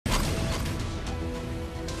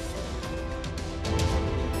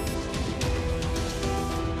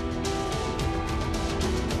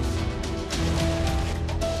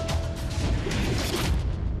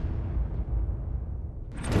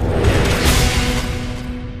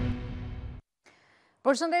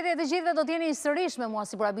Përshëndetje të gjithëve, do t'jeni sërish me mua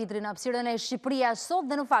si për arbitrin në hapësirën e Shqipëria Sot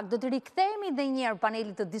dhe në fakt do të rikthehemi dhe njerë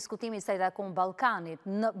panelit të diskutimit sa i takon Ballkanit.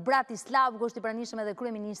 Në Bratislav është i pranishëm edhe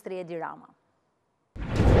kryeministri Edi Rama.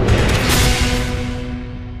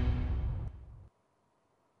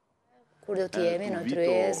 Kur do t'jemi në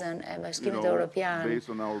tryezën e Bashkimit Evropian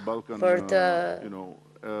për të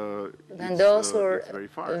vendosur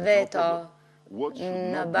veto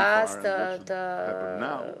në bazë të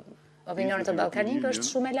opinionit të Ballkanit është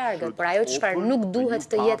shumë e largët, por ajo çfarë nuk duhet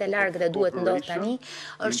të jetë e largët dhe duhet ndodhë tani,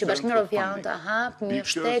 është që Bashkimi Evropian të hapë një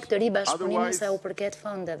shtek të ri bashkëpunimi sa u përket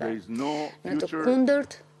fondeve. Në të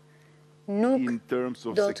kundërt, nuk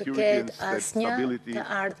do të ketë asnjë të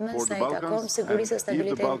ardhmen sa i takon sigurisë e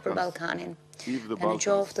stabilitetit për Ballkanin. E në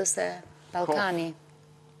qoftë se Ballkani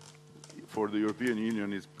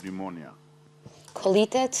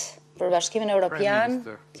kollitet për Bashkimin Evropian,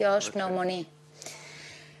 kjo është pneumoni.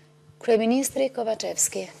 Kryeministri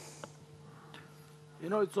Kovacevski.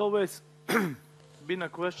 It's always been a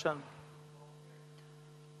question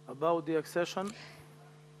about the accession.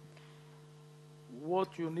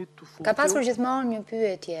 What you need to fulfill. Ka pasur gjithmonë një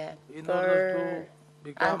pyetje për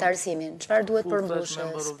antarësimin. Çfarë duhet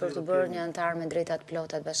përmbushës për të bërë një antar me drejta të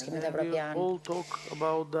plota të Bashkimit Evropian?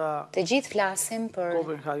 Të gjithë flasim për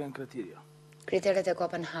kriteret e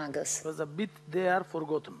Kopenhagës.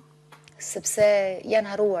 Sepse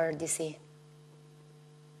janë harruar disi.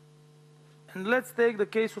 Le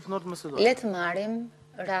të marrim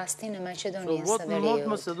rastin e Maqedonisë së Veriut.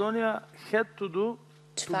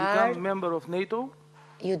 Çfarë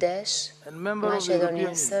ju desh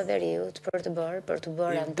Maqedonisë së Veriut për të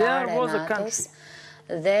bërë antare e NATO-s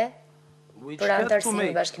dhe për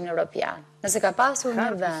antarësimin e Bashkimit Evropian. Nëse ka pasur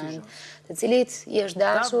një vend të cilit i është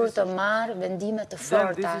dashur të marrë vendime të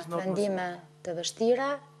forta, vendime të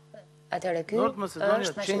vështira, atëherë ky është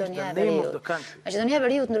Maqedonia e Veriut. Maqedonia e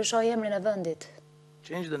Veriut ndryshoi emrin e vendit.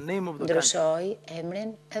 Ndryshoi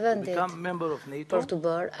emrin e vendit për të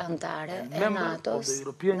bërë antare e NATO-s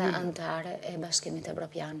dhe antare e Bashkimit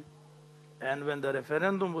Evropian.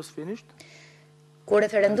 Kur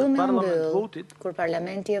referendumi u mbyll, kur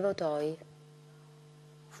parlamenti e votoi,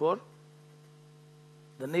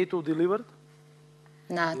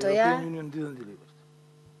 NATO-ja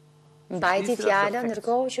mbajti fjalën,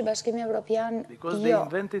 ndërkohë që Bashkimi Evropian jo.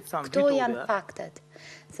 Këto janë faktet,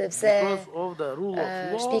 sepse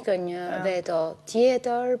shpikën një veto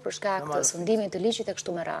tjetër për shkak të sundimit të ligjit e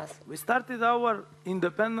kështu me radhë.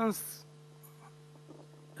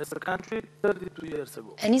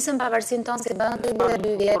 E nisëm pavarësinë tonë si vendi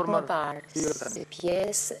 2 vjet më parë, si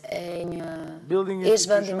pjesë e një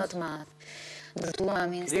vendi më të madh. Ndërtuam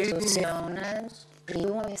institucionet,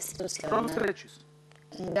 krijuam institucione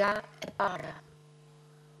nga e para.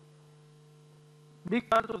 Një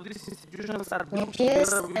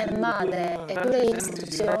pjesë e madhe e këtyre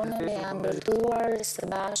institucioneve janë ndërtuar së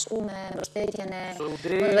bashku me mbështetjen e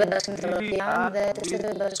Bashkimit Evropian dhe të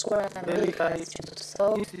Shtetit Bashkuara të Amerikës, që do të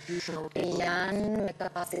thotë janë me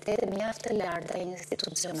kapacitete mjaft të larta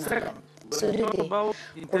institucionale. Së dyti,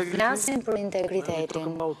 kur flasim për integritetin,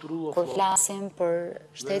 kur flasim për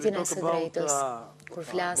shtetin e së drejtës, kur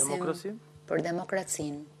flasim për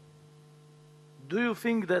demokracinë,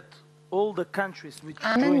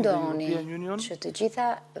 a mendoni që të gjitha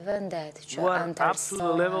vendet që kanë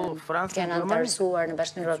antarësuar në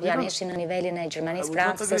Bashkimin Evropian ishin në nivelin e Gjermanisë,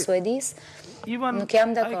 Francës e Suedisë? Nuk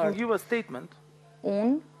jam dakord.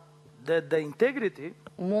 Unë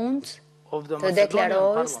mund të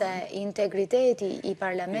deklaroj se integriteti i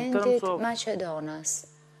parlamentit Maqedonës,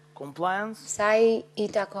 sa i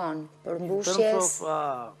takon përmbushjes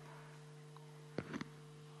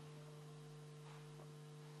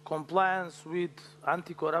compliance with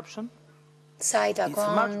anti-corruption, sa i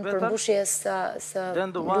takon përmbushjes së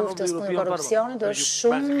luftës kundër korrupsionit, është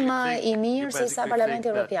shumë më i mirë se sa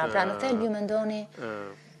Parlamenti Evropian. Pra në thelb ju mendoni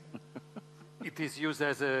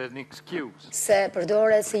se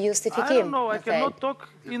përdoret si justifikim.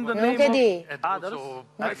 Nuk e di.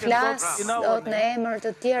 Nuk flas dot në emër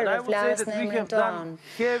të tjerëve, flas në emrin tonë.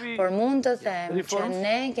 Por mund të them që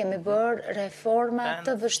ne kemi bërë reforma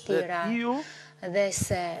të vështira dhe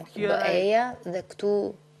se BE-ja dhe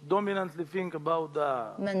këtu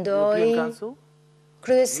mendoj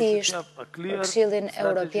kryesisht Këshillin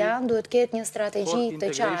Evropian duhet ketë një strategji të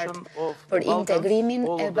qartë për integrimin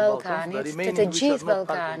e Ballkanit, të gjithë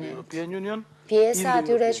Ballkanit. Pjesa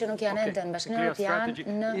atyre që nuk janë ende në Bashkimin Evropian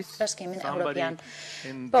në Bashkimin Evropian.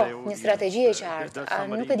 Po, një strategji e qartë.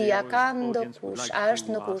 Nuk e di, a ka ndokush, a është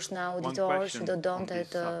ndokush në auditor që do donte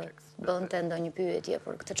të bënte ndonjë pyetje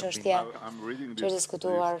për këtë çështje që është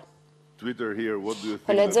diskutuar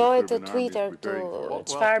Po lexoj të Twitter këtu,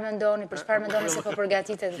 çfarë mendoni, për çfarë mendoni se po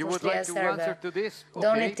përgatitet ushtria serbe?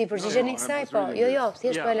 Doni ti përgjigjeni kësaj? Po, jo,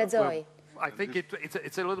 thjesht po e lexoj.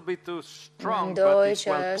 Mendoj që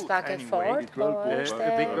është pak e fortë, po është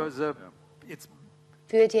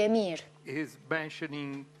pyetje e mirë.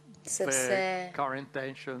 Sepse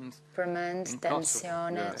përmend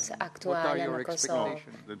tensionet aktuale në Kosovë,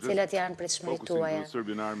 cilat janë pritshmëritë tuaja.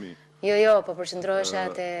 Jo, po përqendrohesha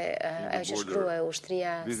te ajo që shkruaj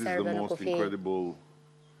ushtria serbe në kufi.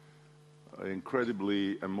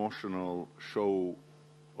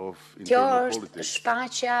 Kjo është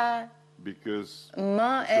shfaqja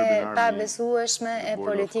më e pabesueshme e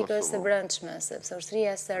politikës së brendshme, sepse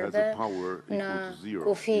ushtria serbe në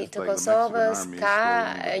kufi të Kosovës ka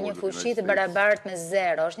një fuqi të barabartë me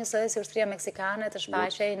zero. Është njësoj si ushtria meksikane të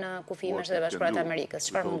shfaqej në kufi me Shtetet Bashkuara të Amerikës.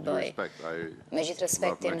 Çfarë mund të bëj? Me gjithë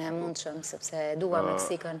respektin e mundshëm, sepse dua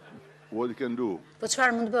Meksikën. Po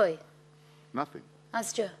çfarë mund të bëj?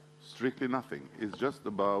 Asgjë.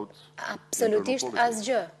 Absolutisht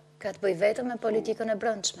asgjë. Ka të bëj vetëm me politikën e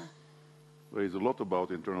brendshme.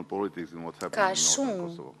 Ka shumë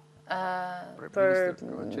për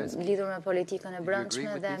lidhur me politikën e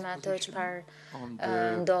brendshme dhe me atë çfarë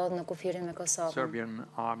ndodh në kufirin me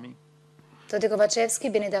Kosovën. Toti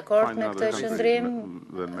Kovacevski, bini dakord me këtë qëndrim?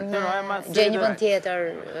 Gjej një vend tjetër,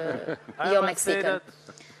 jo Meksikën.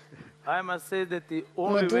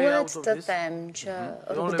 Më duhet të them që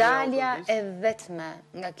rrugdalja e vetme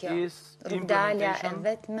nga kjo, rrugdalja e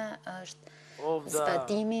vetme është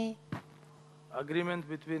zbatimi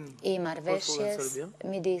i marrëveshjes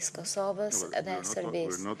midis Kosovës dhe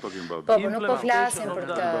Serbisë. Po, nuk po flasim për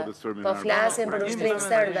këtë, po flasim për ushtrisë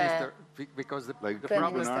serbe.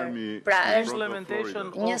 Pra është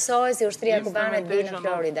njësoj si ushtria kubane të bëjë në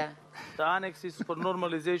Florida.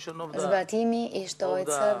 Zbatimi i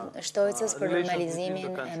shtojcës për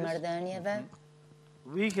normalizimin e marrëdhënieve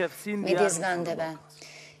midis vendeve.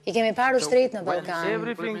 I kemi parë ushtrit në Ballkan.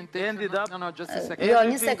 Jo,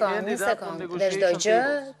 një sekond. Dhe çdo gjë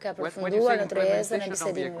ka përfunduar në tërheqjen e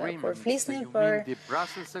bisedimeve. Kur flisnin për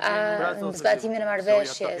zbatimin e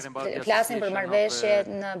marrëveshjes, flasin për marrëveshjet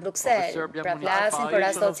në Bruksel, pra flasin për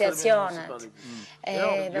asociacionet e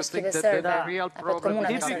bashkive serbe apo të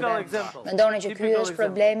komunave serbe. Mendoni që ky është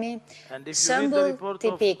problemi? Shembull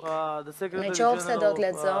tipik. Në qoftë se do të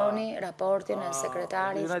lexoni raportin e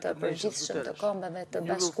sekretarit të përgjithshëm të Kombeve të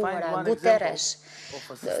Bashkuara, Guterres,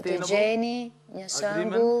 do të gjeni një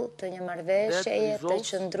shembull të një marrëveshjeje të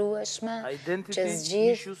qëndrueshme që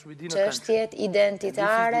zgjidh çështjet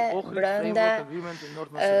identitare brenda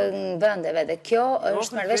vendeve. Dhe kjo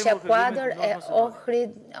është marrëveshja kuadër e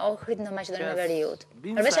Ohrid në Maqedoninë e Veriut.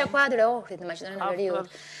 Marrëveshja kuadër e Ohrid në Maqedoninë e Veriut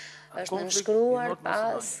është nënshkruar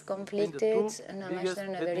pas konfliktit në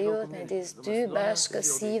Maqedoninë e Veriut midis dy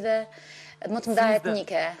bashkësive më të mëdha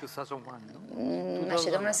etnike,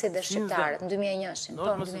 maqedonasit dhe shqiptarët, në 2001,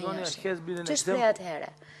 po në 2001. Që shprej atëhere?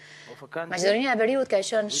 Maqedonia e Veriut ka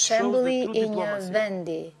qenë shembulli i një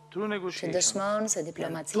vendi që dëshmon se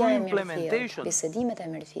diplomacia e mirëfillt, bisedimet e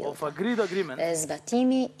mirëfillta, e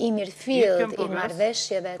zbatimi i mirëfillt i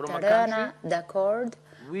marrëveshjeve të rëna dakord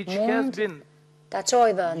mund ta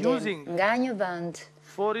çojë vendin nga një vend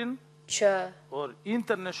që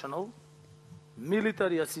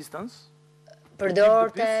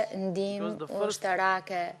përdorte ndihmë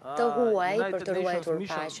ushtarake të huaj për të ruajtur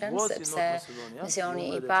paqen, sepse misioni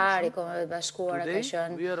i parë i Kombeve të Bashkuara ka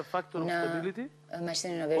qenë në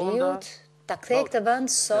Maqedoninë e Veriut, ta kthejë këtë vend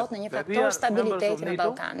sot në një faktor stabiliteti në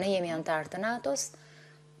Ballkan. Ne jemi antar të NATO-s,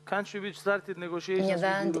 një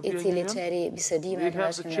vend i cili çeri bisedime me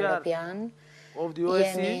Bashkimin Evropian,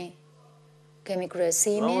 kemi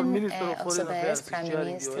kryesimin e OSBE-s, pra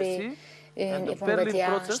ministri i punëve të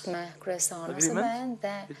jashtme kryesor në vend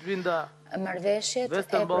dhe marrëveshjet e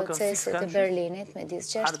procesit të Berlinit midis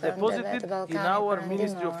 6 vendeve të Ballkanit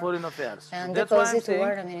Perëndimor janë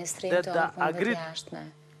depozituar në Ministrinë tonë punëve të jashtme.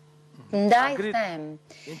 Ndaj them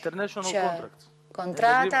që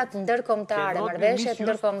kontratat ndërkombëtare, marrëveshjet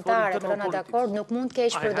ndërkombëtare të rëna dakord nuk mund të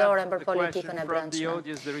keq përdoren për politikën e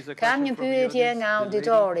brendshme. Kam një pyetje nga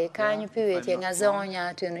auditori, ka një pyetje nga zonja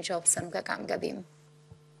aty në qoftë se nuk e kam gabim.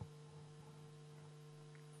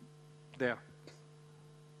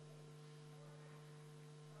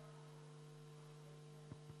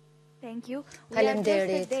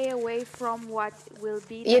 Faleminderit.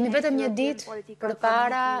 Jemi vetëm një ditë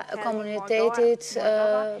përpara komunitetit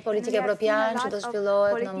politik evropian që do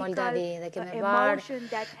zhvillohet në Moldavi dhe kemi parë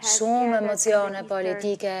shumë emocione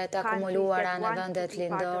politike të akumuluara në vendet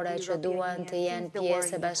lindore që duan të jenë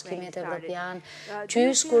pjesë e Bashkimit Evropian,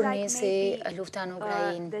 qysh kur nisi lufta në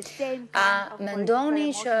Ukrainë. A mendoni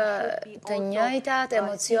që të njëjtat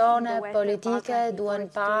emocione politike duan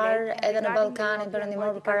parë edhe në Ballkanin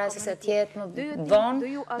Perëndimor përpara se tjetë më vonë,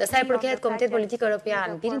 dhe sa i përket Komitet Politik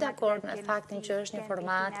Europian, bini dakord me faktin që është një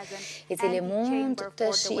format i cili mund të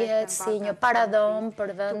shihet si një paradhom për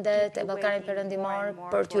vendet e Ballkanit Perëndimor,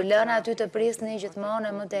 për t'ju lënë aty të prisni gjithmonë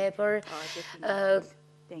e më tepër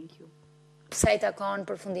sa i takon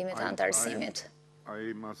përfundimit të antarësimit.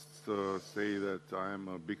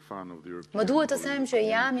 Më duhet të them që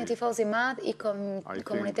jam një tifoz i madh i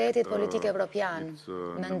komunitetit politik evropian.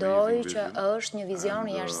 Mendoj që është një vizion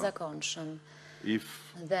i jashtëzakonshëm.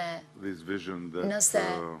 Dhe nëse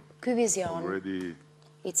ky vizion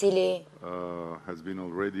i cili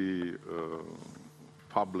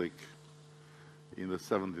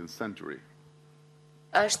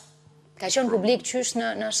ka qenë publik qysh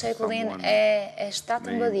në shekullin e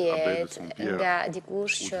 17 nga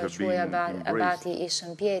dikush që quaj abati i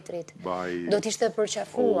Shën Pjetrit, do t'ishte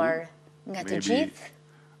përqafuar nga të gjithë,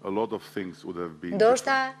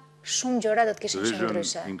 ndoshta shumë gjëra do t'kishin qenë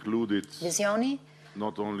ndryshe. Vizioni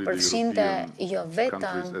përfshinte jo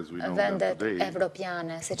vetëm vendet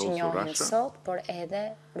evropiane si që njohin sot, por edhe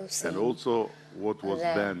Rusinë.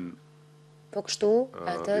 Po kështu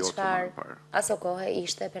atë çfarë aso kohë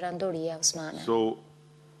ishte perandoria osmane. So,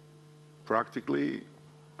 practically,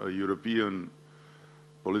 a European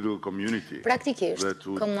political community Praktikisht,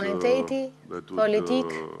 komuniteti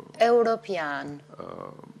politik europian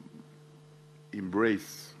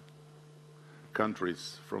embrace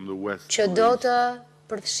countries from the West që do të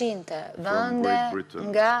përfshinte vende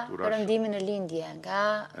nga perëndimi në lindje,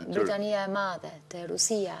 nga Britania e Madhe, te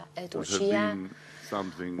Rusia e Turqia,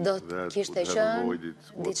 do të kishte qenë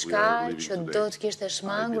diçka që do të kishte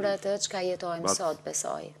shmangur atë çka jetojmë sot,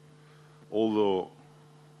 besoj.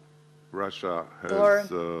 Por,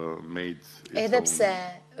 edhe pse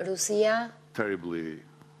Rusia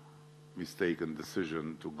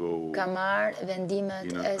ka marrë vendimet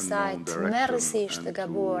e saj të merrësisht të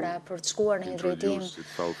gabuara për të shkuar në një drejtim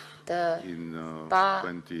të pa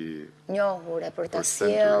njohur e për ta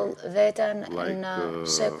sjellë veten në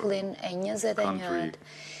shekullin e 21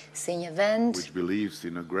 si një vend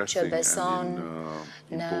që beson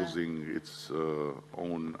në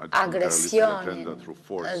agresionin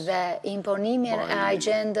dhe imponimin e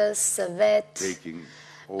agjendës së vet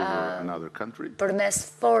përmes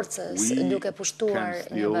forcës duke pushtuar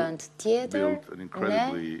një vend tjetër, ne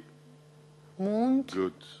mund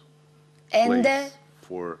ende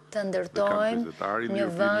të ndërtojmë një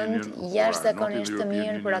vend jashtëzakonisht të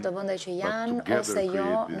mirë për ato vende që janë ose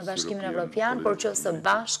jo në Bashkimin Evropian, por që së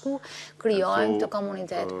bashku krijojmë të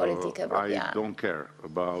komunitet politik evropian.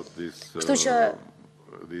 Kështu që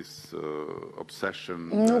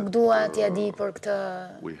nuk dua t'ja di për këtë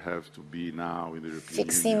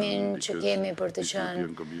fiksimin që kemi për të qenë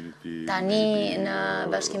tani në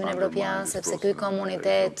Bashkimin Evropian, sepse ky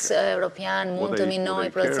komunitet evropian mund të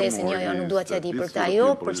minoj procesin, jo, nuk dua t'ja di për këtë ajo,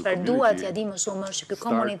 për çfarë dua t'ja di më shumë është që ky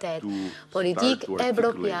komunitet politik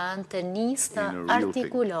evropian të nisë të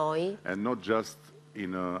artikuloj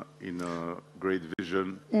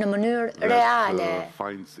në mënyrë reale,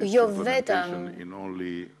 jo vetëm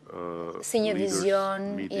si një vizion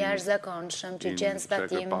i jashtëzakonshëm që gjen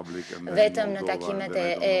zbatim vetëm në takimet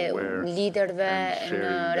e liderëve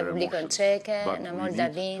në Republikën Çeke, në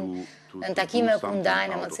Moldavinë, në takime ku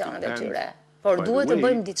ndajnë emocionet e tyre. Por duhet të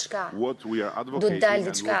bëjmë diçka, duhet të dalë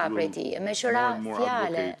diçka prej tij. Me qëra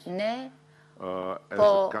fjale, ne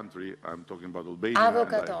po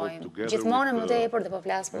avokatojmë, gjithmonë më tepër dhe po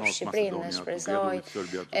flas për Shqipërinë dhe shpresoj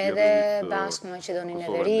edhe bashkë me Maqedoninë e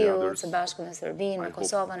Veriut, së bashku me Serbinë, me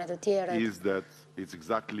Kosovën e të tjerët.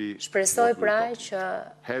 Shpresoj pra që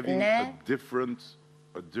ne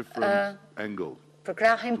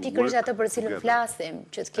përkrahim pikërisht atë për cilën flasim,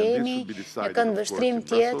 që të kemi një këndvështrim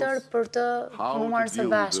tjetër për të punuar së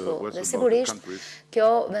bashku. Dhe sigurisht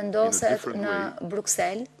kjo vendoset në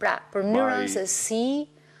Bruksel, pra për mënyrën se si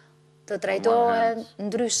të trajtohen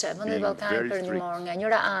ndryshe vendet Ballkanit Perëndimor, nga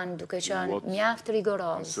njëra anë duke qenë mjaft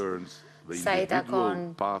rigoroz sa i takon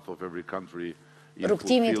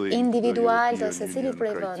rrugtimit individual të secilit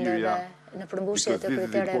prej vendeve në përmbushje të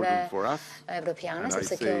kritereve evropiane,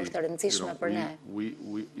 sepse kjo është e rëndësishme për ne.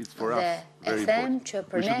 Dhe e them që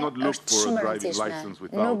për ne është shumë e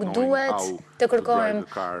rëndësishme. Nuk duhet të kërkojmë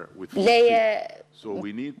leje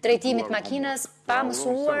drejtimit makinës pa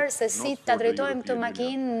mësuar se si ta drejtojmë këtë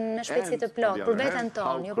makinë në shpejtësi të plotë, për veten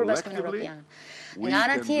tonë, jo për Bashkimin Evropian. Nga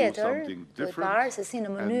ana tjetër, duhet parë se si në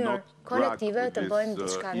mënyrë kolektive të bëjmë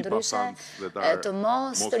diçka ndryshe, të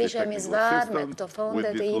mos të rishemi zvarr me këto fonde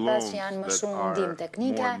të IPA-s që janë më shumë ndihmë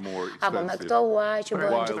teknike, apo me këto huaj që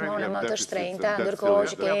bëjmë gjithmonë më të shtrenjta, ndërkohë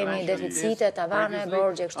që kemi deficite, tavane,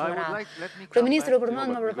 borxhe kështu me radhë. Kryeministri u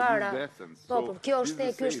përmend më përpara, por kjo është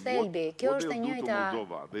thelbi, kjo është e njëjta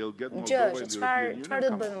gjë, çfarë do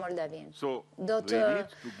të bëjmë me Moldavin? Do të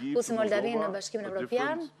pusim Moldavin në Bashkimin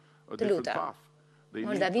Evropian? Të lutem.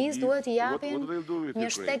 Moldavis duhet i japin një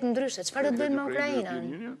shtet ndryshe. Çfarë do të bëjmë me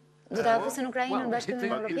Ukrainën? Do ta fusin Ukrainën në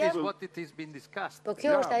Bashkimin Evropian? Po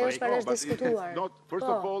kjo është ajo çfarë është diskutuar.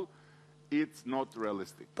 Po.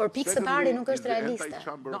 Por pikë së pari nuk është realiste.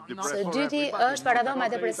 Së dyti është paradoma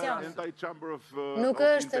e depresionit. Nuk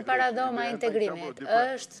është paradoma e integrimit,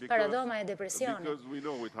 është paradoma e depresionit.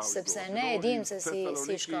 Sepse ne e dim se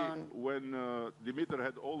si shkon.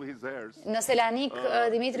 Në Selanik,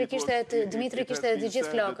 Dimitri kishte të gjithë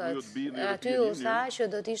flokët. Aty u tha që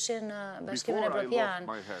do të ishin në Bashkimin Evropian,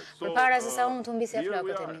 përpara se sa unë të humbisja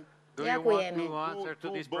flokët e mi. Ja ku jemi.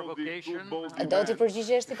 Do t'i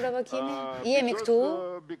përgjigjesh ti provokimi? Jemi këtu,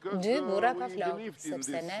 dy burra pa flokë,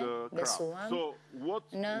 sepse ne besuam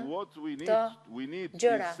në këto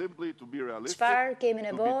gjëra. Çfarë kemi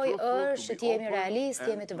nevojë është që të jemi realist,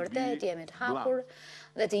 jemi të vërtetë, jemi të hapur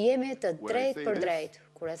dhe të jemi të drejtë për drejtë.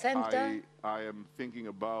 Kur e them këtë,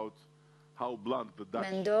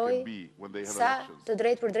 mendoj sa të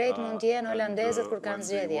drejtë për drejtë mund t'jenë holandezët kur kanë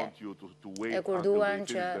zgjedhje, e kur duan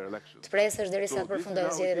që të presësh derisa të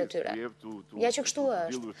përfundojnë zgjedhjet e tyre. Ja që kështu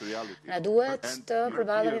është. Na duhet të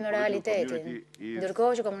përballemi me realitetin,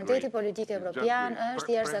 ndërkohë që komuniteti politik evropian është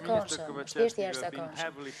i jashtëzakonshëm, është thjesht i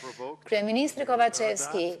jashtëzakonshëm. Kryeministri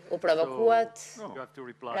Kovacevski u provokuat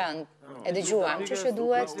rand. E dëgjuam që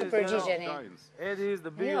duhet të përgjigjeni.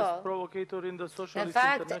 Jo. Në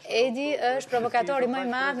fakt, Edi është provokatori më i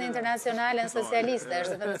madh në Internacionalen Socialiste,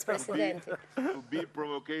 është thënë presidenti.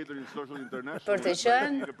 Për të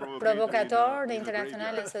qenë provokator në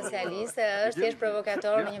Internacionalen Socialiste, është thjesht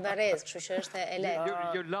provokator në një varrezë, kështu që është e lehtë.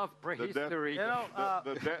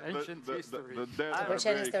 Të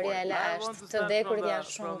pëlqen historia e lashtë, të vdekurit janë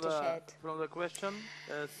shumë të qetë.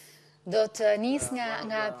 Do të nis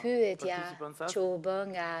nga pyetja që u bë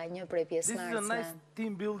nga një prej pjesëmarrësve.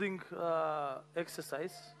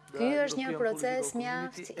 Ky është një proces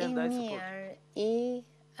mjaft i mirë i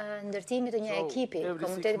ndërtimit të një ekipi,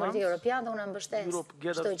 Komuniteti Politik Evropian dhe unë mbështes.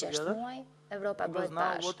 Çdo 6 muaj Evropa bëhet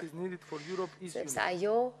bashkë. Sepse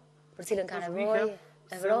ajo për cilën ka nevojë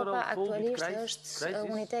Evropa aktualisht është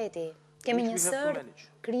uniteti. Kemi një sër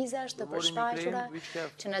krizash të përshfaqura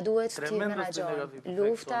që na duhet të menaxhojmë.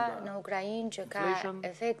 Lufta në Ukrainë që ka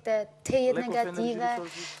efekte tejet negative,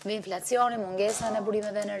 me inflacionin, mungesën e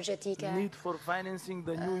burimeve energjetike, në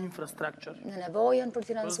nevojën për të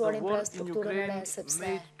financuar infrastrukturën e re, sepse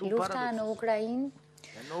lufta në Ukrainë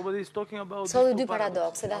solli dy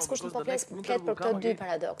paradokse, dhe askush nuk po flet për këto dy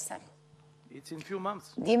paradokse.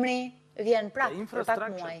 Dimri vjen prap për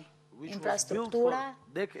pak muaj. Infrastruktura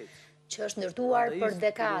që është ndërtuar për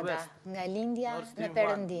dekada, nga lindja në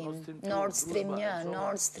perëndim, Nord Stream 1,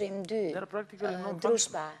 Nord Stream 2,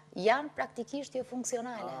 drushpa, janë praktikisht jo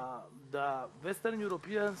funksionale.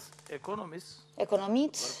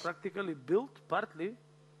 Ekonomit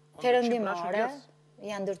perëndimore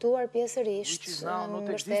janë ndërtuar pjesërisht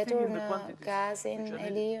mbështetur në gazin e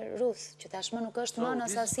lirë rus, që tashmë nuk është më në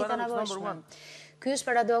sasi të nevojshme. Ky është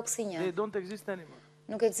paradoksi 1.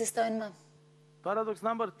 Nuk ekzistojnë më.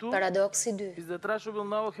 Paradoksi 2 është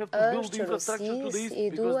që Rusis i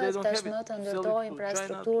duhet tashmë të ndërtojë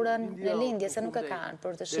infrastrukturën në lindje, se nuk e kanë,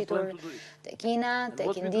 për të shitur te Kina, te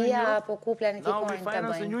India, apo ku planifikojnë të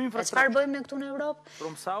bëjnë. E çfarë bëjmë ne këtu në Europë?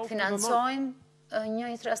 Financojmë një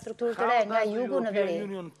infrastrukturë të re nga jugu në veri.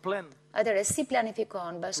 Atëherë, si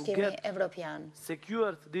planifikon Bashkimi Evropian? Të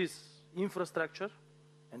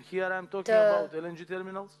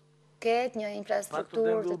ketë një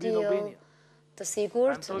infrastrukturë të tillë të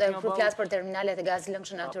sigurt, dhe kur flas për terminalet e gazit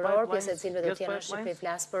lëngshëm natyror, pjesë e cilëve do të jenë në Shqipëri,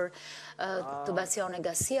 flas për tubacione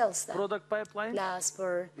gasjellse, flas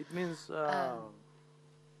për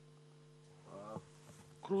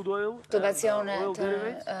tubacione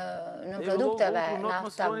në produkteve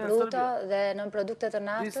nafta bruto dhe në produkte të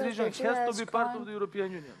naftës,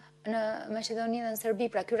 në Maqedoni dhe në Serbi,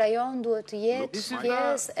 pra ky rajon duhet të jetë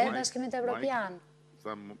pjesë e Bashkimit Evropian.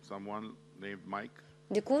 Someone named Mike.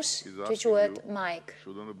 Dikush që quhet Mike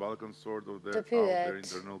të pyet,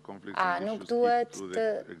 a nuk duhet të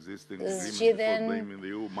zgjidhen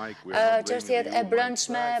çështjet e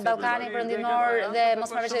brendshme Ballkanit Perëndimor dhe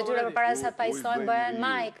mosmarrëveshjet e tyre përpara se ta pajisojnë BE-n?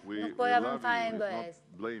 Mike, nuk po ja vëm fajin BE-s.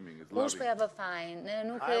 Kush po ja vë fajin? Ne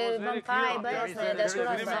nuk e vëm fajin BE-s, ne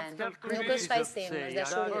dashurojmë BE-n. Nuk është fajsim, është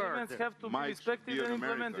dashuri.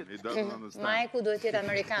 Mike duhet të jetë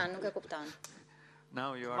amerikan, nuk e kupton.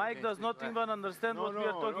 Mike does not even understand what we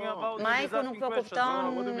are talking about. Mike nuk po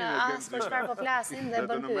kupton as për çfarë po flasim dhe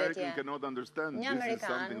bën pyetje. Një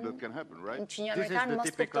amerikan, që një amerikan mos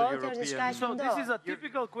kupton që është diçka që ndodh. This is a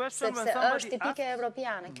typical question when Sepse somebody është tipike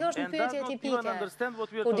evropiane. Kjo është një pyetje tipike.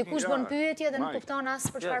 Ku dikush bën pyetje dhe nuk kupton as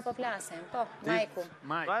për çfarë po flasim. Po, Mike.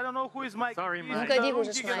 I don't know who is Mike. Nuk e di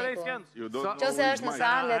kush është Mike. Nëse është në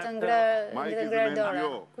salë të ngre dora.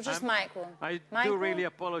 Kush është Mike? I do really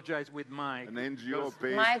apologize with Mike.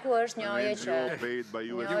 Mike është një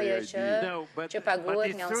që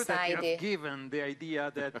paguhet nga sajdi.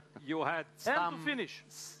 To finish.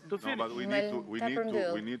 No, but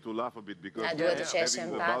we need to laugh a bit because Na duhet të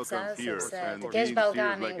qeshim paksa, sepse të kesh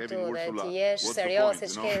Ballkanin këtu dhe të jesh serioz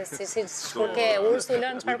si kur ke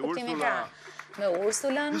Ursulën, çfarë kuptimi ka? Me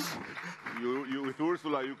Ursulën with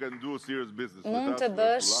Ursula you can do serious business. Mund të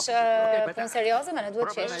bësh punë serioze, me ne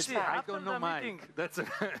duhet të qesh pak. I don't know Mike.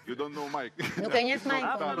 You don't know Mike. Nuk e njeh Mike.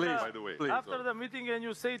 By the way. After the meeting and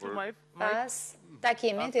you say to Mike, pas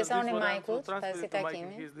takimit, i thoni Mike-ut, pas i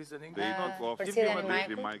takimit. Përcjellni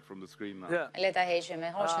Mike-ut. Le ta heqim,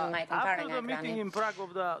 hoqim Mike-un para nga ekrani.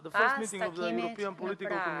 Pas takimit në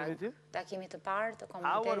Prag, takimit të parë të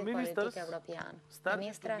Komunitetit Politik Evropian,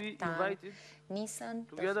 ministrat tanë nisën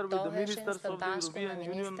të ftoheshin së bashku me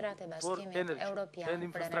ministrat e Bashkimit Evropian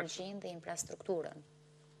për energjinë dhe infrastrukturën.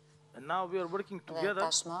 Dhe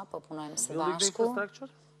tashmë po punojmë së bashku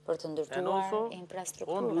për të ndërtuar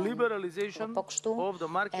infrastrukturën, po kështu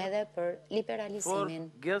edhe për liberalizimin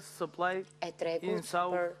e tregut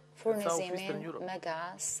për furnizimin me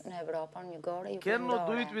gaz në Evropën jugore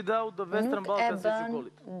jugëndore. Nuk e bën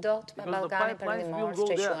dot me Ballkanin Perëndimor që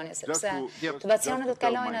quheni, sepse tubacionet do të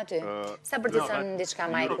kalojnë aty. Sa për të thënë diçka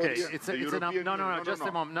Mike-ut? No, just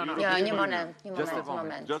a moment. Jo, një moment.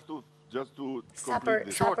 Sa për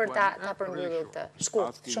ta përmbyllur këtë?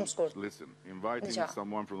 Shkurt, shumë shkurt.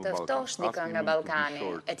 Të ftosh dikën nga Ballkani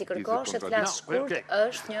e ti kërkosh të flas shkurt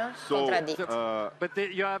është një kontradikt. But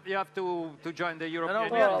you have to join the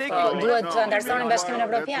European Union. Duhet të ndarësonin Bashkimin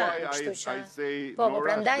Evropian, kështu që. Po,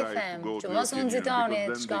 prandaj them që mos u nxitoni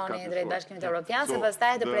të shkoni drejt Bashkimit Evropian, se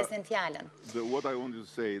pastaj të presin fjalën.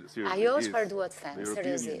 Ajo çfarë duhet të them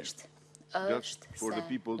seriozisht është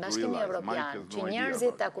se Bashkimi Evropian, që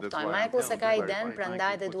njerëzit ta kuptojnë. Majku se ka iden,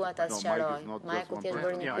 prandaj dhe dua ta sqaroj. Majku thjesht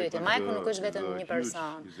bëri një pyetje. Majku nuk është vetëm një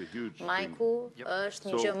person. Majku është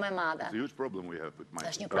një gjë më e madhe.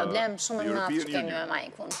 Është një problem shumë i madh që kemi me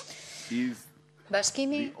Majkun.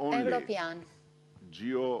 Bashkimi Evropian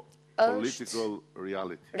është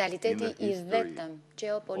realiteti i vetëm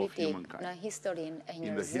geopolitik në historinë e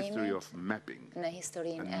njerëzimit, në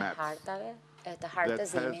historinë e hartave, e të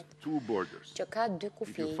hartëzimit, që ka dy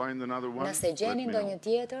kufi. Nëse gjeni ndonjë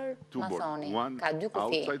tjetër, ma thoni, ka dy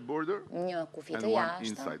kufi, një kufi të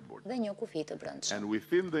jashtëm dhe një kufi të brendshëm.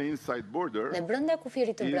 Dhe brenda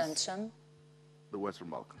kufirit të brendshëm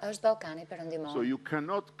është Ballkani Perëndimor.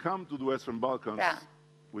 Pra,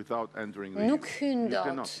 nuk hyn dot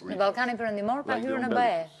në Ballkanin Perëndimor pa hyrë në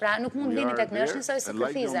BE. Pra, nuk mund vini tek ne, është njësoj si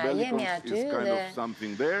kërthiza, jemi aty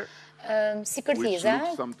dhe si kërthiza,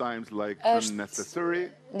 është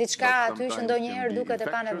diçka aty që ndonjëherë duket e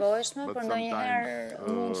panevojshme, por ndonjëherë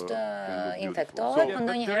mund të infektohet, por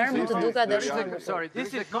ndonjëherë mund të duket dëshmë. Sorry,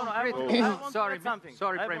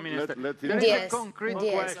 Prime Minister.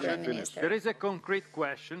 There is a concrete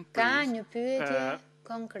question. Ka një pyetje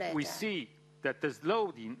konkrete. We see that the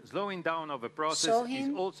slowing down of a process is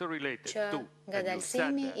also related to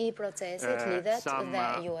ngadalësimi i procesit lidhet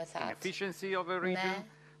dhe ju e thatë efficiency of a region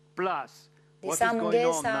plus what disa is going on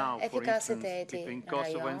mungesa now, for instance, efikasiteti between në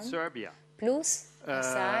Kosovo and rajon, Serbia. plus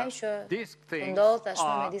asaj që These things ndodh tashmë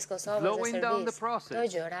are midis Kosovës dhe slowing down the Serbisë. process. Këto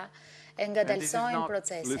gjëra e ngadalsojnë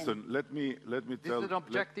procesin. Listen, let me This tell. is an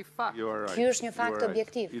objective fact. You are right. Ky është një fakt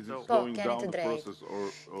objektiv. Is it Po, slowing keni down të the drejtë. process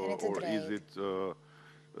Keni të or is drejtë. it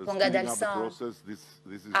Po speeding up the ngadalson, process? This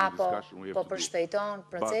is the apo discussion we have po to do. përshpejton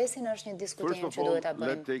procesin është një First diskutim of që all, duhet ta let's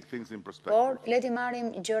bëjmë. take things in Por perspective. le t'i marrim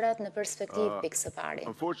gjërat në perspektivë pikë së pari.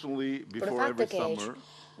 Unfortunately, before fakt every të keq, summer,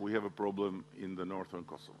 we have a problem in the northern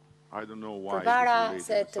Kosovo. Përpara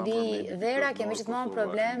se të bi vera, kemi gjithmonë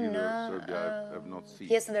problem në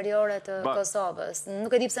pjesën veriore të Kosovës.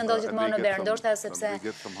 Nuk e di pse ndodh gjithmonë në verë, ndoshta sepse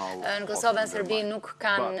në Kosovë e Serbi nuk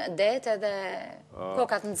kanë det edhe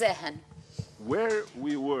kokat nxehen.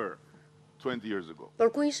 Por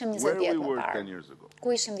ku ishim 20 vjet më parë? Ku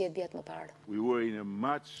ishim 10 vjet më parë?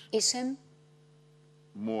 Ishim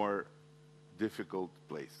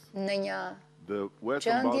në një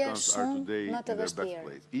qëndje shumë më të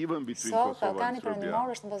vështirë. Sot, Ballkani Perëndimor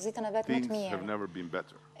është në pozitën e vetë më të mirë.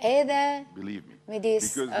 Edhe midis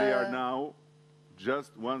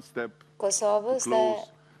Kosovës dhe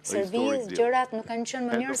Serbisë, gjërat nuk kanë qenë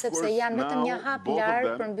më mirë sepse janë vetëm një hap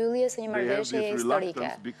larg përmbylljes së një marrëveshjeje historike.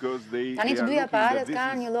 Tani të dyja palët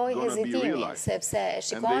kanë një lloj hezitimi, sepse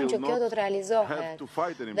shikojnë që kjo do të realizohet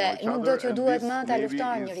dhe nuk do t'ju duhet më ta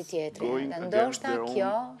luftoni njëri tjetrin. Dhe ndoshta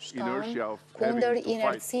kjo shkon kundër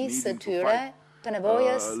inercisë së tyre të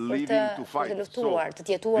nevojës për të luftuar, të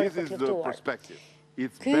tjetuar për të luftuar.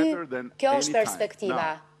 Kjo është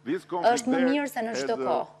perspektiva. Është më mirë se në çdo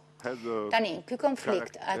kohë. Tani, ky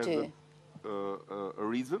konflikt aty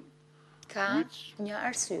ka një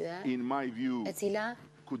arsye e cila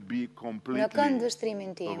në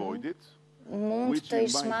këndvështrimin tim mund të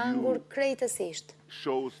ishmangur krejtësisht,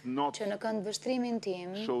 që në këndvështrimin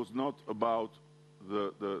tim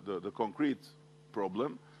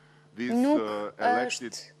nuk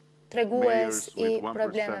është tregues i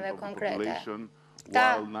problemeve konkrete.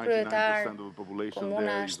 Këta kryetar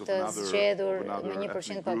komunash të zgjedhur me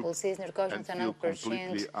 1% popullsisë, ndërkohë që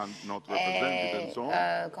 9% e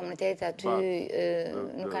komunitetit aty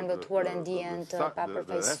nuk kanë votuar e ndihen të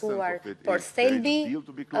papërfaqësuar, por thelbi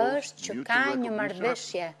është që ka një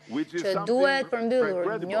marrëveshje që duhet përmbyllur,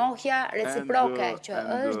 njohja reciproke që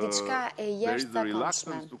është diçka e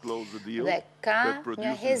jashtëzakonshme dhe ka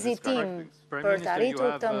një hezitim për të arritur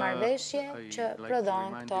këtë marrëveshje që prodhon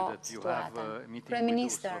këto situata.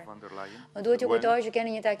 Kryeministër, më duhet ju kujtoj që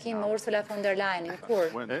keni një takim me Ursula von der Leyenin.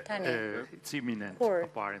 Kur? Tani? It's imminent,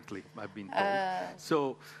 apparently, I've been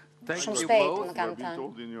told. Shumë shpejt më kanë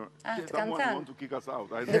thënë. Të kanë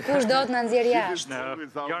thënë. Dhe kush do të na nxjerrë jashtë?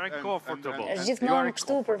 Është gjithmonë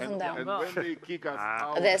kështu përfundon.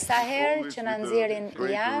 Dhe sa herë që na nxjerrin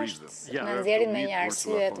jashtë, na nxjerrin me një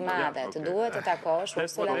arsye të madhe. Të duhet të takosh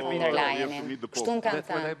Ursula von der Leyenin. Kështu më kanë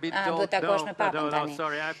thënë. Duhet të takosh me papën tani.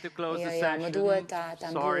 Jo, më duhet ta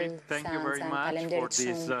mbyll seancën. Faleminderit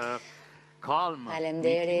shumë.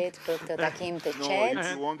 Faleminderit për këtë takim të qetë.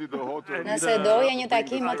 Nëse doja një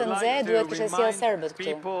takim më të nxehtë, duhet kishte sjellë serbët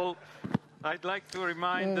këtu. I'd like to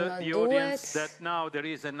remind the audience that now there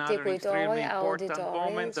is another extremely important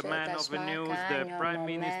moment. The man of the news, the Prime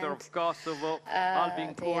Minister of Kosovo,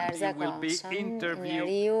 Albin Kurti, will be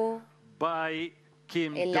interviewed by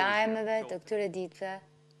Kim E lajmeve të këtyre ditëve,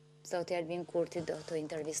 zoti Albin Kurti do të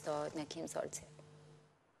intervistohet në Kim Solci.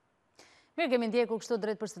 Mirë, kemi ndjekur kështu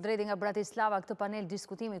drejt nga Bratislava këtë panel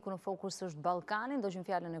diskutimi ku në fokus është Ballkani, ndoqim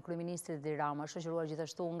fjalën e kryeministrit Edi Rama, shoqëruar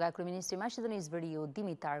gjithashtu nga kryeministri i Maqedonisë Veriut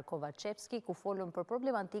Dimitar Kovacevski, ku folën për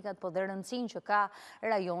problematikat po dhe rëndësinë që ka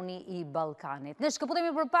rajoni i Ballkanit. Ne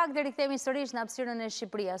shkëputemi për pak dhe rikthehemi sërish në hapësirën e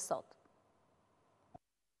Shqipëria Sot.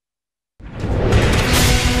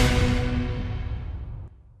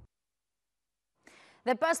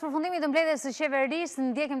 Dhe pas përfundimit të mbledhjes së qeverisë,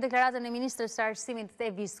 ndjekim deklaratën e ministrës së arsimit të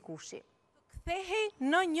Viskushi. Kthehej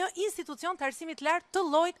në një institucion të arsimit lartë të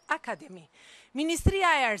llojit akademi.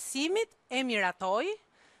 Ministria e Arsimit e miratoi,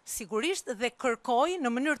 sigurisht dhe kërkoi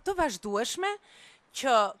në mënyrë të vazhdueshme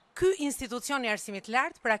që ky institucion i arsimit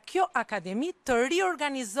lartë, pra kjo akademi, të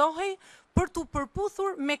riorganizohej për të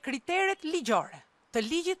përputhur me kriteret ligjore të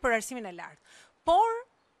ligjit për arsimin e lartë. Por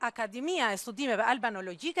Akademia e Studimeve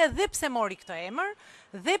Albanologjike, dhe pse mori këtë emër,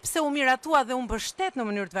 dhe pse u miratua dhe u mbështet në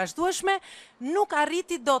mënyrë të vazhdueshme, nuk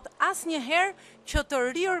arriti dot asnjëherë që të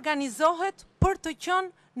riorganizohet për të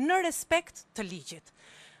qenë në respekt të ligjit.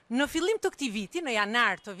 Në fillim të këtij viti, në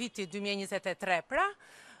janar të vitit 2023, pra,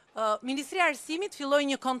 Ministria e Arsimit filloi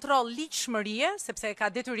një kontroll ligjshmërie, sepse ka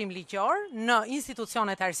detyrim ligjor në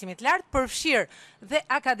institucionet e arsimit lartë, përfshirë dhe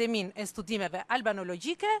Akademinë e Studimeve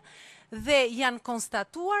Albanologjike, dhe janë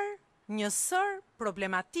konstatuar një sër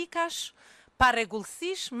problematikash,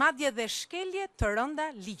 parregullësish, madje dhe shkelje të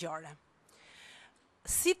rënda ligjore.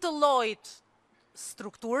 Si të llojit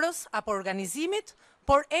strukturës apo organizimit,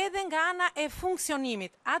 por edhe nga ana e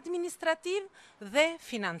funksionimit administrativ dhe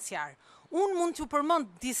financiar. Unë mund t'ju përmend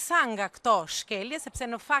disa nga këto shkelje, sepse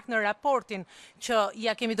në fakt në raportin që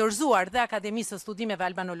ja kemi dorëzuar dhe Akademisë së Studimeve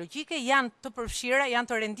Albanologjike janë të përfshira, janë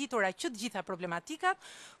të renditura që të gjitha problematikat,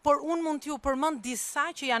 por unë mund t'ju përmend disa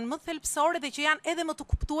që janë më thelbësore dhe që janë edhe më të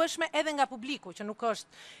kuptueshme edhe nga publiku, që nuk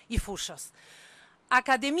është i fushës.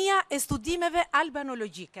 Akademia e Studimeve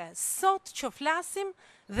Albanologjike, sot që flasim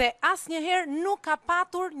dhe asnjëherë nuk ka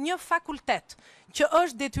patur një fakultet, që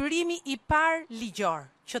është detyrimi i parë ligjor,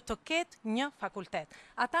 që të ketë një fakultet.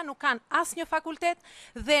 Ata nuk kanë asnjë fakultet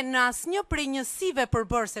dhe në asnjë prej njësive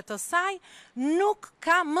përbërëse të saj nuk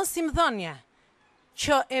ka mësimdhënie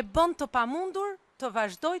që e bën të pamundur të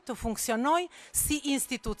vazhdoj të funksionoj si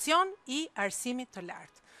institucion i arsimit të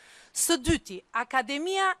lartë. Së dyti,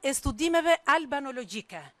 Akademia e Studimeve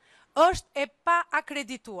Albanologjike është e pa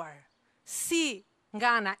akredituar si nga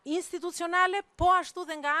ana institucionale, po ashtu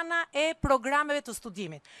dhe nga ana e programeve të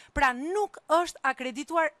studimit. Pra nuk është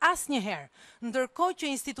akredituar asnjëherë, ndërkohë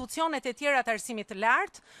që institucionet e tjera të arsimit të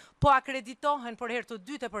lartë po akreditohen për herë të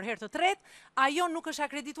dytë e për herë të tretë, ajo nuk është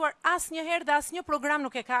akredituar asnjëherë dhe asnjë program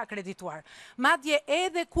nuk e ka akredituar. Madje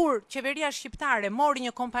edhe kur qeveria shqiptare mori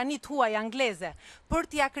një kompani të huaj angleze për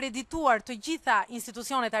t'i akredituar të gjitha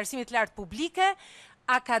institucionet e arsimit të lartë publike,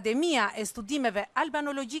 Akademia e Studimeve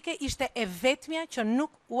Albanologjike ishte e vetmja që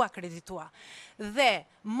nuk u akreditua. Dhe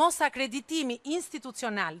mos akreditimi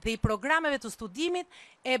institucional dhe i programeve të studimit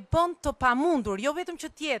e bën të pamundur, jo vetëm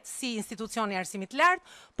që tjetë si institucioni arsimit lartë,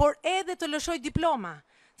 por edhe të lëshoj diploma.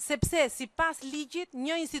 Sepse si pas ligjit,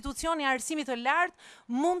 një institucioni arsimit të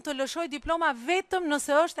lartë mund të lëshoj diploma vetëm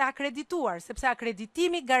nëse është akredituar, sepse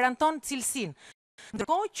akreditimi garanton cilësinë.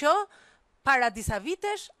 Ndërkohë që para disa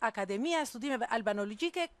vitesh, Akademia e Studimeve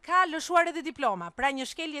Albanologjike ka lëshuar edhe diploma, pra një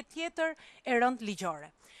shkelje tjetër e rënd ligjore.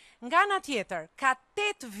 Nga ana tjetër, ka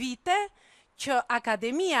 8 vite që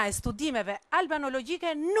Akademia e Studimeve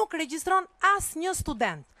Albanologjike nuk regjistron asnjë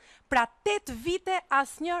student. Pra 8 vite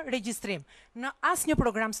asnjë regjistrim në asnjë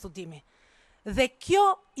program studimi. Dhe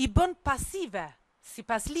kjo i bën pasive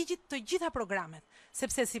sipas ligjit të gjitha programet.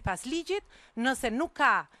 Sepse sipas ligjit, nëse nuk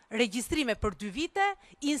ka regjistrime për 2 vite,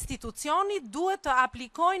 institucioni duhet të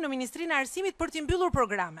aplikojë në Ministrinë e Arsimit për t'i mbyllur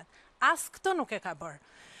programet. As këtë nuk e ka bërë.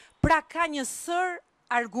 Pra ka një sër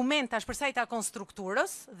argumentash për sa i takon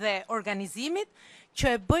strukturës dhe organizimit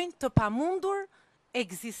që e bëjnë të pamundur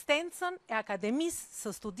ekzistencën e Akademisë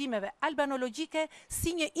së Studimeve Albanologjike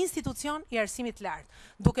si një institucion i arsimit lartë,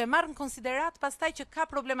 duke marrë në konsiderat pastaj që ka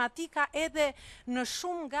problematika edhe në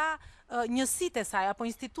shumë nga njësitë e saj apo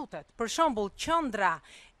institutet. Për shembull, qendra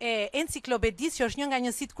e enciklopedisë, që është një nga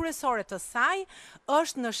njësitë kryesore të saj,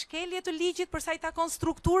 është në shkelje të ligjit për sa i takon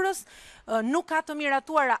strukturës, nuk ka të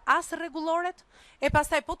miratuara as rregulloret, e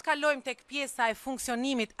pastaj po të kalojmë tek pjesa e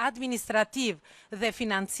funksionimit administrativ dhe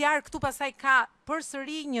financiar, këtu pastaj ka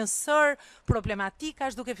përsëri një sër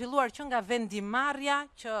problematikash, duke filluar që nga vendimarrja,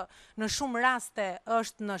 që në shumë raste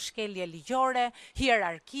është në shkelje ligjore,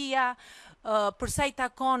 hierarkia, për sa i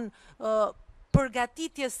takon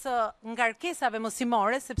përgatitjes së ngarkesave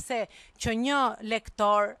mësimore, sepse që një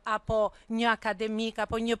lektor, apo një akademik,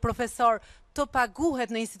 apo një profesor të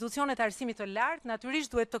paguhet në institucionet e arsimit të lartë,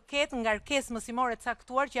 natyrisht duhet të ketë ngarkesë mësimore të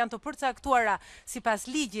caktuar që janë të përcaktuara sipas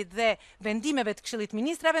ligjit dhe vendimeve të Këshillit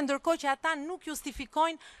Ministrave, ndërkohë që ata nuk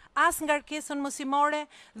justifikojnë as ngarkesën mësimore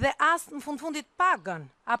dhe as në fundit pagën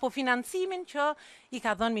apo financimin që i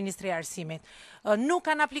ka dhënë Ministria e Arsimit. Nuk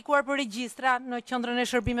kanë aplikuar për regjistra në qendrën e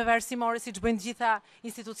shërbimeve arsimore, siç bëjnë të gjitha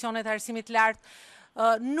institucionet e arsimit të lartë.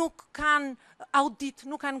 Nuk kanë audit,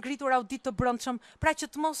 nuk kanë ngritur audit të brendshëm, pra që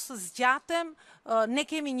të mos zgjatem, ne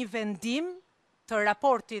kemi një vendim të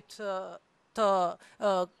raportit të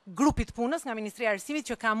grupit punës nga Ministria e Arsimit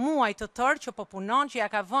që ka muaj të tërë që po punon, që ja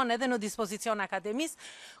ka vënë edhe në dispozicion akademisë,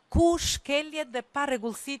 ku shkeljet dhe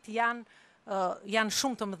parregullësitë janë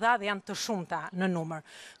shumë të mëdha dhe janë të shumta në numër.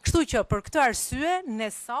 Kështu që për këtë arsye, ne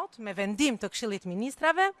sot me vendim të Këshillit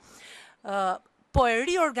Ministrave po e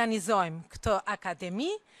riorganizojmë këtë akademi,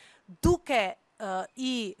 duke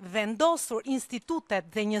i vendosur institutet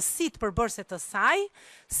dhe njësitë përbërëse të saj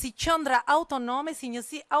si qendra autonome, si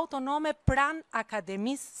njësi autonome pranë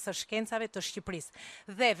Akademisë së Shkencave të Shqipërisë.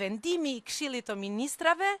 Dhe vendimi i Këshillit të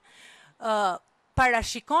Ministrave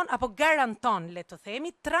parashikon apo garanton, le të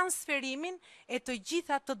themi, transferimin e të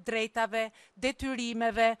gjitha të drejtave,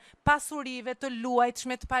 detyrimeve, pasurive të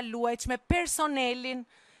luajtshme, të paluajtshme, personelin,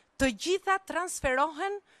 të gjitha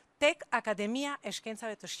transferohen tek Akademia e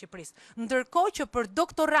Shkencave të Shqipërisë. Ndërkohë që për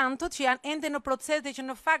doktorantët që janë ende në proces dhe që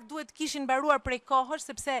në fakt duhet kishin mbaruar prej kohësh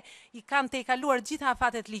sepse i kanë tejkaluar gjitha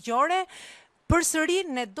afatet ligjore, Përsëri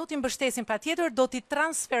ne do t'i mbështesim patjetër, do t'i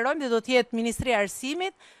transferojmë dhe do t'jetë Ministria e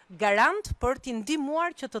Arsimit garant për t'i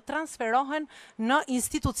ndihmuar që të transferohen në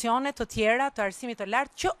institucione të tjera të arsimit të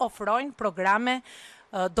lartë që ofrojnë programe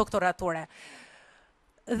doktorature.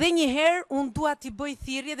 Dhe njëherë unë dua t'i bëj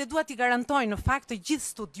thirrje dhe dua t'i garantoj në fakt të gjithë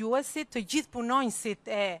studiuesit, të gjithë punonjësit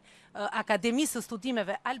e Akademisë së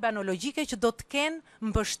Studimeve Albanologjike që do të kenë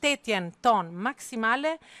mbështetjen tonë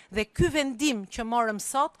maksimale dhe ky vendim që morëm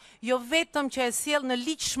sot jo vetëm që e sjell në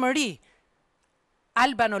ligjshmëri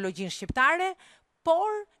albanologjinë shqiptare,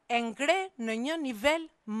 por e ngre në një nivel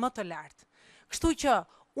më të lartë. Kështu që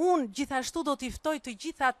unë gjithashtu do t'i ftoj të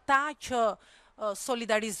gjithë ata që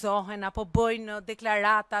solidarizohen apo bëjnë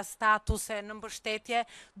deklarata, statuse në mbështetje,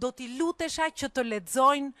 do t'i lutesha që të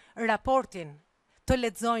lexojnë raportin, të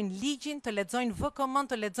lexojnë ligjin, të lexojnë VKM-n,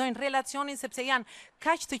 të lexojnë relacionin, sepse janë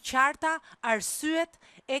kaq të qarta arsyet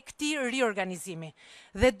e këtij riorganizimi.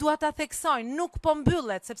 Dhe dua ta theksoj, nuk po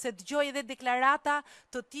mbyllet, sepse dëgjoj edhe deklarata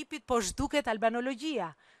të tipit po zhduket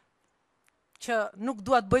albanologjia, që nuk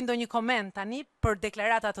dua të bëj ndonjë koment tani për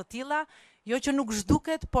deklarata të tilla, jo që nuk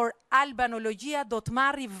zhduket, por albanologjia do të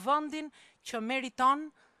marrë vendin që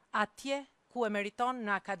meriton atje ku e meriton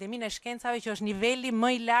në Akademinë e Shkencave, që është niveli më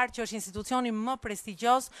i lartë, që është institucioni më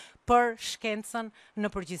prestigjioz për shkencën në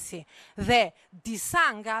përgjithësi. Dhe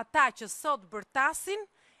disa nga ata që sot bërtasin,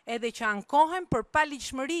 edhe që ankohen për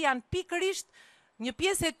paligjshmëri, janë pikërisht një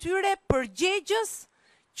pjesë e tyre përgjegjës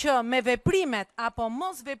që me veprimet apo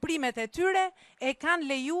mos veprimet e tyre e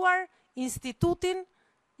kanë lejuar institutet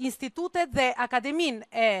dhe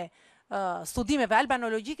Akademinë e Studimeve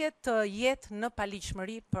Albanologjike të jetë në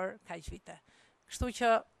paligjshmëri për kaq vite. Kështu që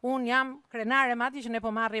unë jam krenare mati që ne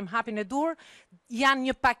po marrim hapin e dur, janë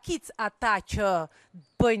një pakicë ata që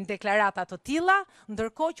bëjnë deklarata të tilla,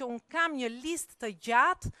 ndërkohë që unë kam një listë të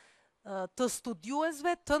gjatë të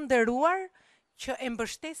studiuesve të nderuar që e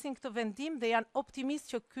mbështesin këtë vendim dhe janë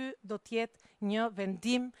optimist që ky do të jetë një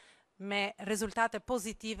vendim me rezultate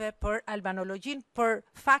pozitive për albanologjinë, për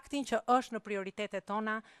faktin që është në prioritetet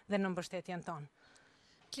tona dhe në mbështetjen tonë.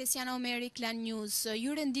 Klesiana Omeri, Klan News.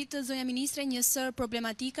 Ju rendit, zonja ministre, një sër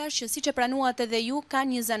problematika që siç e pranuat edhe ju ka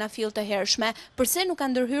një zanafill të hershme. Përse nuk ka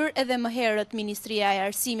ndërhyrë edhe më herët Ministria e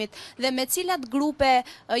Arsimit dhe me cilat grupe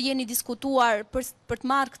jeni diskutuar për të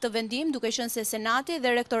marrë këtë vendim, duke qenë se Senati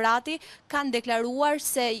dhe Rektorati kanë deklaruar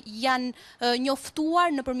se janë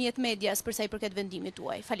njoftuar nëpërmjet medias për sa i përket vendimit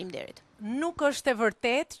tuaj. Faleminderit. Nuk është e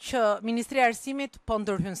vërtet që Ministria e Arsimit po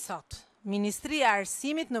ndërhyn sot. Ministria e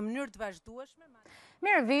Arsimit në mënyrë të vazhdueshme.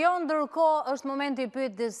 Mirë, vijon ndërkohë është momenti i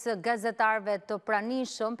pyetjes gazetarëve të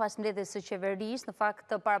pranishëm pas mbledhjes së qeverisë. Në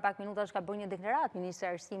fakt, para pak minutash ka bërë një deklaratë Ministri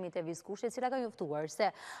i Arsimit e Viskushi, e cila ka njoftuar se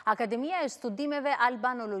Akademia e Studimeve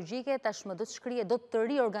Albanologjike tashmë do të shkrijë, do të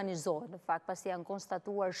riorganizohet, në fakt, pasi janë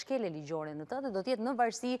konstatuar shkelje ligjore në të dhe do të jetë në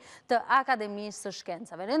varësi të Akademisë së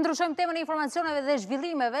Shkencave. Ne ndryshojmë temën e informacioneve dhe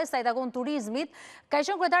zhvillimeve sa i takon turizmit. Ka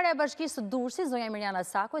qenë kryetaria e Bashkisë së Durrësit, zonja Mirjana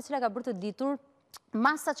Sako, e cila ka bërë të ditur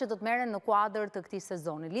masat që do të merren në kuadër të këtij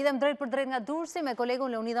sezoni. Lidhem drejt për drejt nga Durrësi me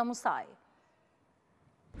kolegun Isida Muço.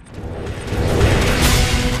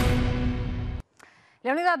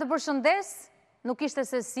 Leonida, të përshëndes, nuk ishte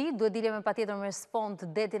se si, duhet dilje me patjetër me spont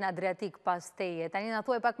detin Adriatik pas teje. Tani na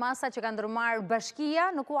thuaj pak masat që ka ndërmarrë bashkia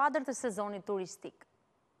në kuadër të sezonit turistik.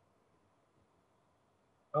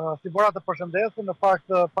 Si bora të përshëndesim, në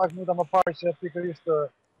fakt pak minuta më parë që pikërisht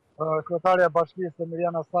kryetarja e Bashkisë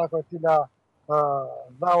Mirjana Sako, e cila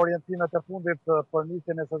dha orientimet e fundit për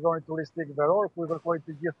nisjen e sezonit turistik veror, ku i kërkoi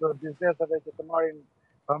të gjithë bizneseve që të marrin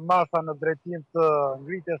masa në drejtim të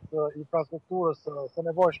ngritjes së infrastrukturës së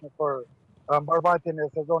nevojshme për mbarvajtjen e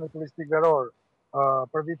sezonit turistik veror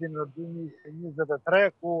për vitin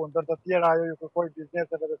 2023, ku ndër të tjera ajo ju kërkoi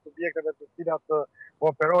bizneseve dhe subjekteve të cilat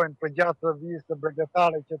operojnë përgjatë vijës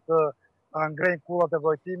bregdetare që të ngrejnë kullat e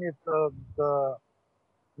vojtimit, të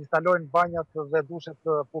instalojnë banjat dhe dushet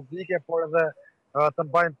publike, por edhe të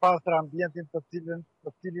mbajnë pastër ambientin të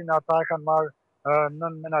cilin ata e kanë marrë në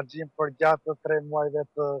menaxhim për gjatë 3 muajve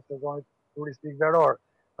të sezonit turistik veror.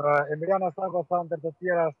 Mirjana Sako tha ndër të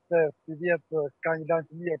tjera se si vjet ka një lajm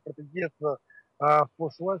të mirë për të gjithë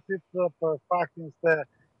pushuesit, për faktin se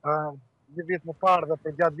një vit më parë dhe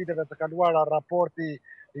për gjatë viteve të kaluara raporti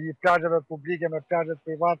i plazheve publike me plazhet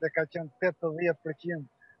private ka qenë 80%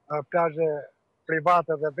 plazhe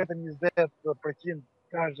private dhe vetëm 20%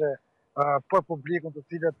 plazhe për publikun, të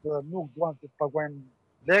cilët nuk duan të paguajnë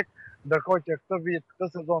lek, ndërkohë që këtë vit, këtë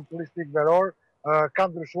sezon turistik veror, ka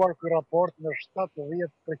ndryshuar ky raport në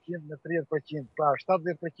 70% në 30%. Pra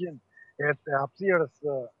 70% e hapësirës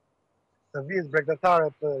së vijës bregdetare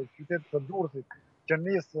të qytetit të Durrësit, që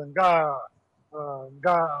nis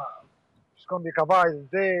nga shkon mbi Kavajës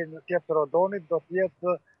deri në Kep të Rodonit, do të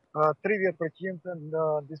jetë 30% në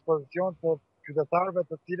dispozicion të qytetarëve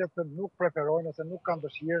të cilët nuk preferojnë ose nuk kanë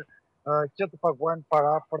dëshirë që të paguajnë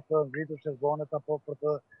para për të ngritur shezonet apo për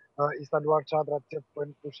të instaluar çadrat që të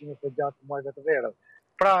bëjnë pushimet të gjatë muajve të verës.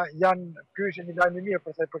 Pra, ky ishte një lajm i mirë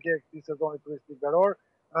për sa i përket këtij sezoni turistik veror,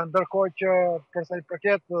 ndërkohë që për sa i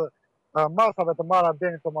përket masave të marra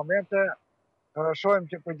deri në këto momente, shohim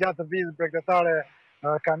që për gjatë të vitit bregdetare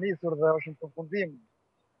ka nisur dhe është në përfundim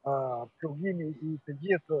plugimi i të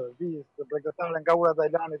gjithë vijës bregdetare nga ura dhe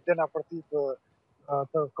Ajlanit deri në afërsitë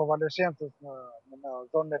të konvaleshencës në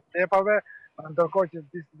zonën e Plepave, ndërkohë që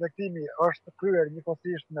disinfektimi është kryer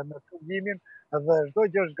njëkohësisht me plugimin dhe çdo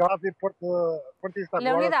gjë është gati për të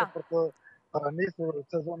instaluar ose për të nisur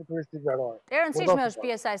sezoni turistik veror. E rëndësishme është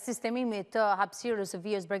pjesa e sistemimit të hapësirës së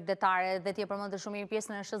vijës bregdetare dhe t'je përmendë shumë mirë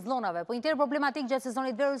pjesën e shezllonave, po një tjetër problematik gjatë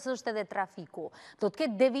sezonit verës është edhe trafiku. Do të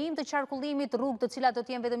ketë devijim të qarkullimit, rrugë të cilat do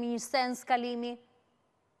të jenë vetëm një sens kalimi?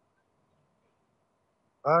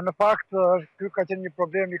 Në fakt, ky ka qenë një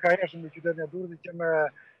problem i kahershëm në qytetin e Durrësit që me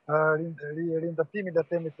rindërtimin e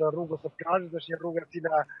temit të rrugës së plazhit, është një rrugë e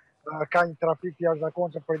cila ka një trafik të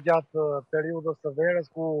jashtëzakonshëm për gjatë periudhës së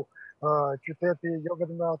verës, ku qyteti jo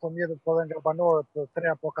vetëm nga automjetët, por edhe nga banorët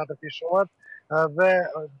 3 apo 4 fishohet dhe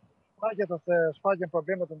shfaqen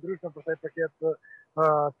probleme të ndryshme për sa i përket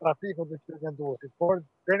trafikut në qytetin e Durrësit. Por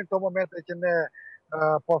deri në këto momente që ne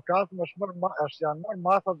po flasim, janë marrë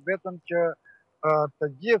masat vetëm që të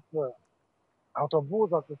gjithë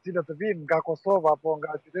autobusat të cilët të vinë nga Kosova apo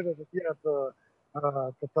nga qytetet e tjera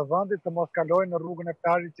të vendit të mos kalojnë në rrugën e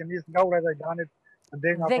plazhit që nis nga ura e Ajlanit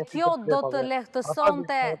deri në Dhe kjo do të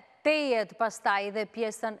lehtësonte tejet pastaj dhe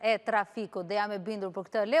pjesën e trafikut, dhe jam e bindur për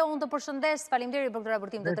këtë. Leo, unë të përshëndes, faleminderit për këtë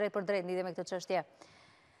raportim të drejtpërdrejt lidhje me këtë çështje.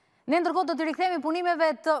 Ne ndërkohë do të rikthehemi punimeve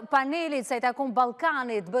të panelit sa i takon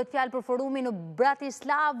Ballkanit, bëhet fjalë për forumin në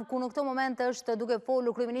Bratislav, ku në këtë moment është duke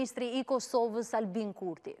folur kryeministri i Kosovës Albin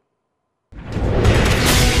Kurti.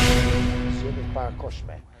 Zgjedhjet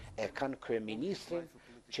parakoshme e kanë kryeministrin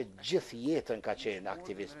që gjithë jetën ka qenë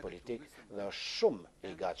aktivist politik dhe është shumë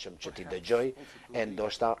i gatshëm që t'i dëgjoj e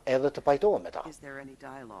ndoshta edhe të pajtohem me ta.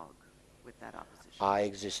 A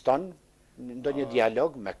ekziston ndonjë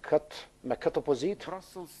dialog me këtë opozitë?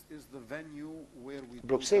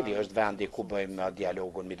 Brukseli është vendi ku bëjmë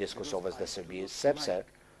dialogun midis Kosovës dhe Serbisë, sepse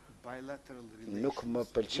nuk më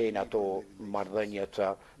pëlqejnë ato marrëdhëniet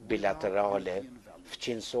bilaterale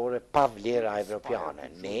fqinësore pa vlera evropiane.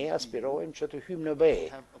 Ne aspirojmë që të hymë në BE.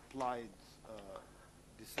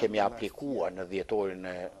 Kemi aplikuar në dhjetorin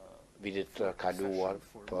e vitit kaluar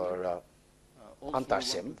për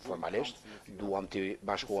antarësim, formalisht, duam të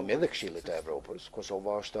bashkohem edhe Këshillit të Evropës.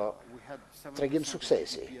 Kosova është tregim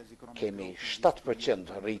suksesi. Kemi 7%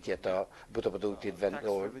 rritje të brutoproduktit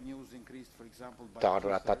vendor, të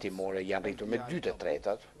ardhurat tatimore janë rritur me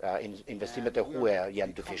 2/3, investimet e huaja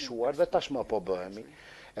janë dyfishuar dhe tashmë po bëhemi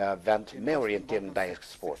vend me orientim ndaj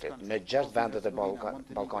eksportit. Në 6 vendet e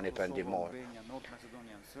Ballkanit Perëndimor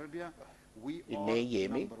ne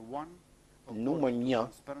jemi numër 1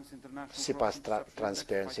 sipas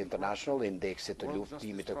Transparency International, indeksit të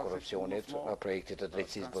luftimit të korrupsionit, projektit të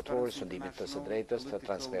drejtësisë botërore, fundimit të së drejtës të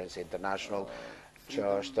Transparency International, që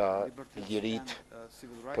është lirisë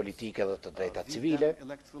politike dhe të drejta civile,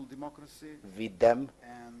 videm.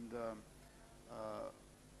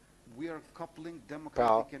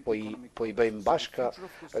 Pra, po i bëjmë bashkë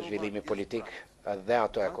zhvillimi politik dhe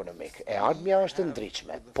ato ekonomik. E ardhmja është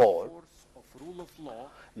ndryshme, por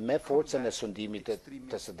me forcën e sundimit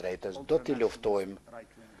të së drejtës do t'i luftojmë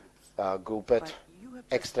grupet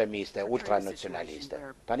ekstremiste, ultranacionaliste.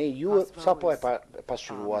 Tani ju sapo e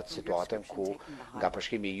pasqyruat situatën ku nga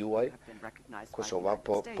përshkrimi juaj Kosova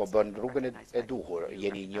po bën rrugën e duhur.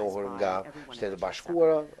 Jeni njohur nga Shtetet e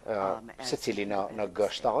Bashkuara, secili në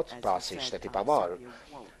G7, pra si shteti i pavarur.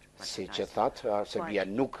 Siç e thatë, Serbia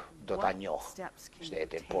nuk do ta njohë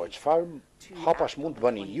shtetin, por çfarë hapash mund të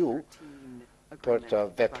bëni ju për të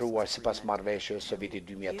vepruar sipas marrëveshjes së vitit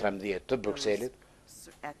 2013 të Brukselit,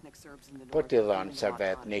 për të dhënë serbëve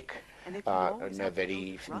etnik në veri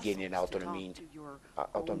ndjenjen e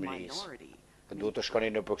autonomisë. Duhet të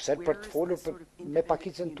shkoni në Bruksel për të folur me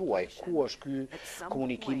pakicën tuaj, ku është ky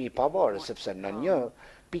komunikimi i pavarur, sepse në një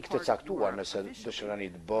pikë të caktuar, nëse dëshironi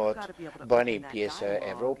të bëni pjesë e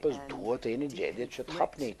Evropës, duhet të jeni në gjendje që të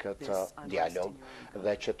hapni këtë dialog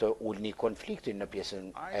dhe që të ulni konfliktin në pjesën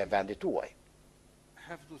e vendit tuaj.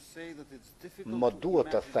 Më duhet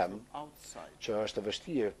të them që është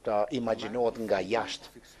vështirë të imagjinohet nga jashtë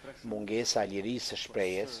mungesa e lirisë së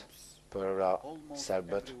shprehjes për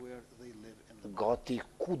serbët gati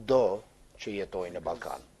kudo që jetojnë në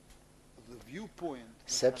Ballkan.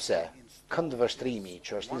 sepse këndvështrimi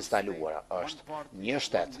që është instaluar është një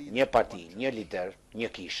shtet, një parti, një lider,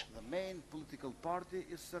 një kishë.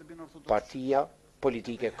 Partia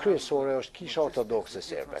politike kryesore është kisha ortodokse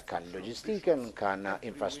serbe. Kanë logjistiken, kanë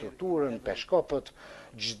infrastrukturën, peshkopët,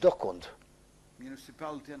 çdo kund,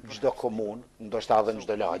 çdo komunë, ndoshta edhe në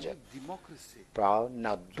çdo lagje. Pra,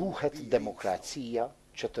 na duhet demokracia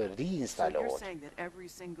që të riinstalohet.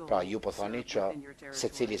 Pra, ju po thoni që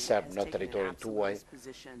secili serb në territorin tuaj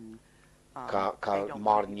ka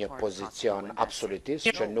marrë një pozicion absolutist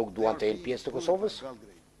që nuk duan të jenë pjesë të Kosovës?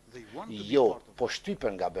 Jo, po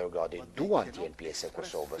shtypen nga Beogradi, duan të jenë pjesë e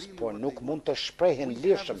Kosovës, por nuk mund të shprehen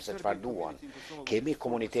lirshëm se çfarë duan. Kemi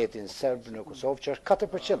komunitetin serb në Kosovë që është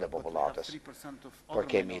 4% e popullatës, por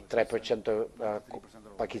kemi 3% të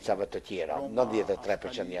pakicave të tjera,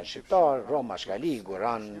 93% janë shqiptar, Rom, Ashkali,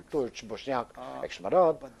 Goran, Turq, Bosnjak, e kështu me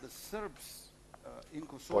radhë.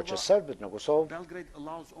 Po që serbët në Kosovë,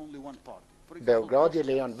 Beogradi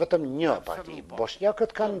lejon vetëm një parti,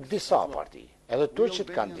 bosnjakët kanë disa parti, edhe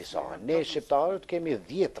turqit kanë disa, ne shqiptarët kemi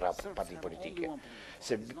 10 parti politike,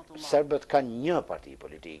 serbët kanë një parti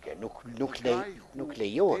politike, nuk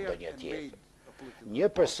lejohet do një tjetër.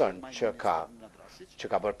 Një person që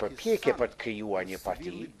ka bërë përpjekje për të krijuar një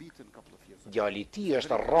parti, djali i tij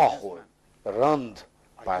është rrahur, rënd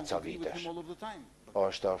para ca vitesh.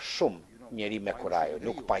 Është shumë njeri me kurajë,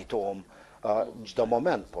 nuk pajtohem çdo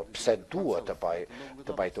moment, po pse duhet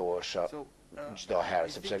të pajtohesh çdo herë,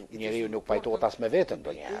 sepse njeriu nuk pajtohet as me veten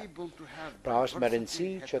ndonjëherë. Pra është me rëndësi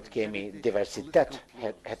që të kemi diversitet,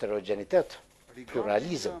 heterogenitet,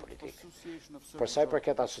 pluralizëm politik. Për sa i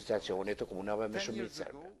përket asociacionit të komunave me shumicë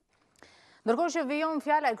serbe. Ndërkohë që vijon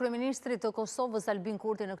fjala e kryeministrit të Kosovës Albin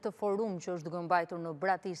Kurti në këtë forum që është duke mbajtur në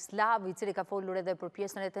Bratislav, i cili ka folur edhe për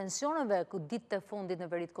pjesën e tensioneve ku ditët e fundit në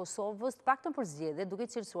veri të Kosovës, të paktën për zgjedhje, duke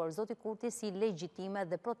cilësuar zoti Kurti si legjitime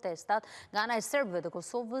dhe protestat nga ana e serbëve të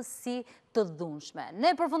Kosovës si të dhunshme.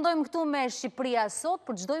 Ne përfundojmë këtu me Shqipëria Sot.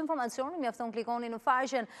 Për çdo informacion, mjafton klikoni në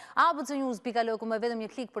faqen abcnews.al ku me vetëm një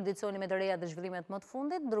klik përditësoni me të reja dhe zhvillimet më të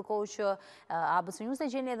fundit, ndërkohë që ABC News e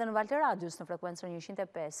gjeni edhe në valët e radios në frekuencën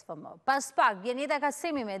 105 FM. Pas pak, vjen Jeta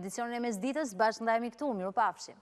Kasemi me edicionin e mesditës, bashkë ndajemi këtu, mirupafshim.